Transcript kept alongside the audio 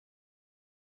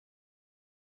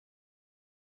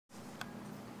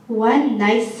One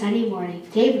nice sunny morning,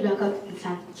 David woke up and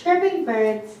saw chirping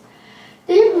birds.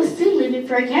 David was soon leaving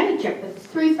for a camping trip with his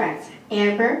 3 friends,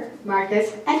 Amber,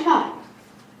 Marcus, and Todd.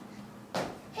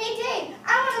 Hey Dave,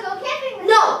 I want to go camping with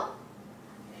you. No!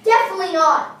 Definitely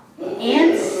not!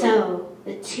 And so,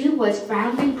 the 2 boys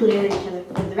frowned and glared at each other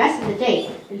for the rest of the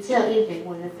day until evening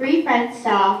when the 3 friends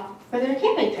set off for their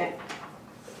camping trip.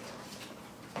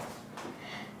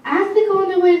 As they go on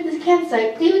their way to the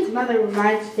campsite, David's mother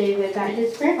reminds David that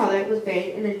his grandfather was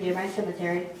buried in a nearby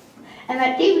cemetery and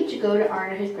that David should go to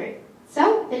honor his grave.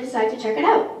 So, they decide to check it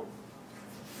out.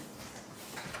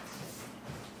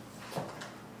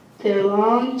 Their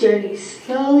long journey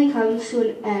slowly comes to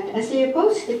an end. As they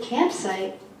approach the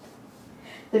campsite,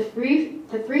 the three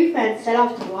friends set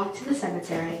off to walk to the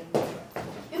cemetery.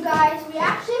 You guys, we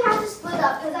actually have to split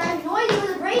up because I have no idea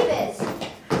where the grave is.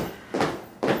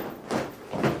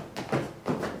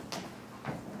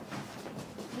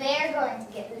 They're going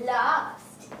to get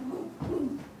lost.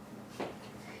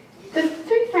 The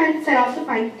 3 friends set off to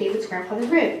find David's grandfather's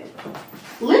grave.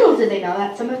 Little did they know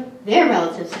that some of their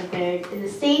relatives were buried in the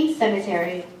same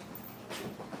cemetery.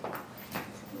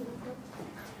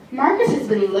 Marcus has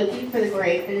been looking for the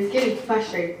grave and is getting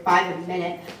frustrated by the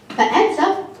minute, but ends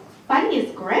up finding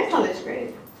his grandfather's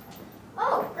grave.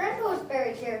 Oh, Grandpa was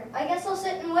buried here. I guess I'll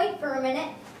sit and wait for a minute.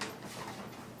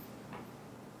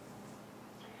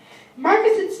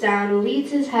 Marcus sits down and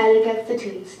leans his head against the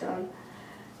tombstone.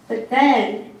 But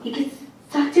then he gets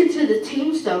sucked into the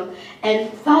tombstone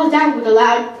and falls down with a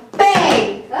loud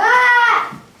bang!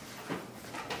 Ah!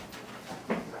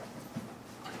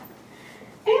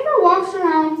 Amber walks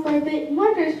around for a bit and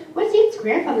wonders what David's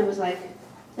grandfather was like,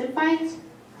 then finds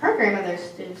her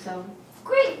grandmother's tombstone.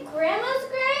 Great grandma's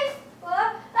grave?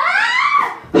 What?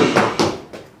 Ah!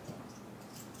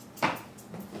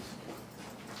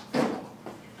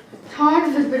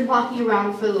 Todd has been walking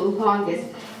around for the longest.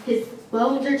 His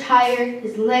bones are tired,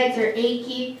 his legs are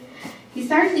achy. He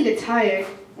starts to get tired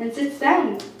and sits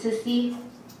down to see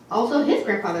also his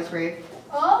grandfather's grave.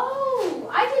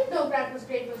 Oh, I didn't know Grandpa's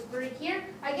grave was buried here.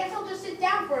 I guess I'll just sit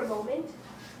down for a moment.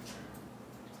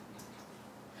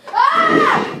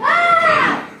 Ah!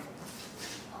 Ah!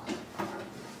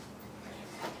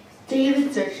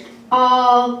 David searched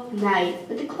all night,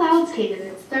 but the clouds came in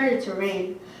and it started to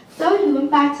rain. So he went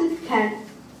back to the tent.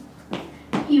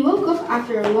 He woke up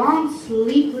after a long,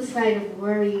 sleepless night of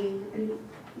worrying and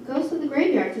goes to the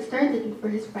graveyard to start looking for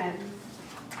his friends.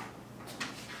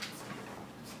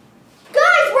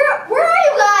 Guys, where are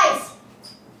you guys?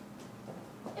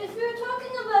 If you're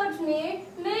talking about me,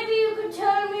 maybe you could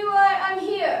tell me why I'm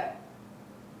here.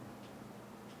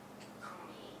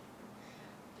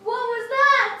 What was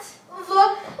that?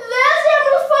 That's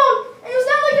Amber's phone, and you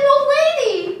sound like an old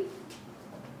lady.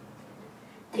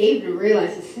 David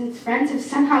realizes his friends have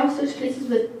somehow switched places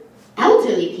with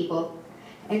elderly people,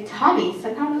 and Tommy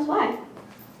somehow knows why.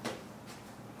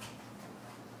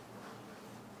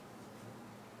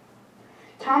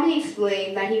 Tommy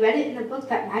explained that he read it in the book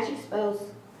about magic spells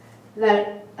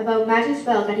that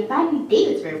he found in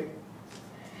David's room.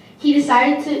 He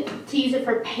decided to use it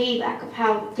for payback of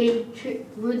how David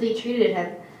rudely treated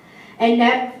him, and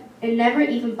never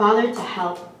even bothered to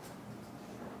help.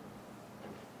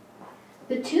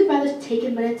 The 2 brothers take a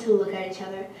minute to look at each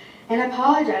other and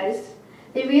apologize.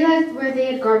 They realized where they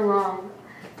had gone wrong.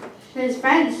 His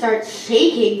friends start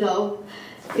shaking though.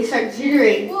 They start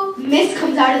jittering. Mist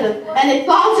comes out of them and they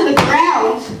fall to the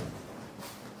ground.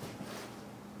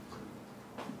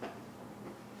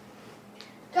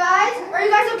 Guys, are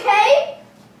you guys okay?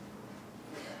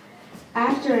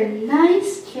 After a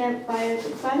nice campfire, the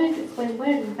brothers explained what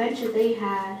an adventure they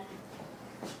had.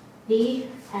 The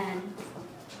end.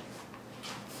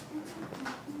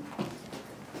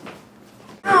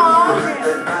 Oh.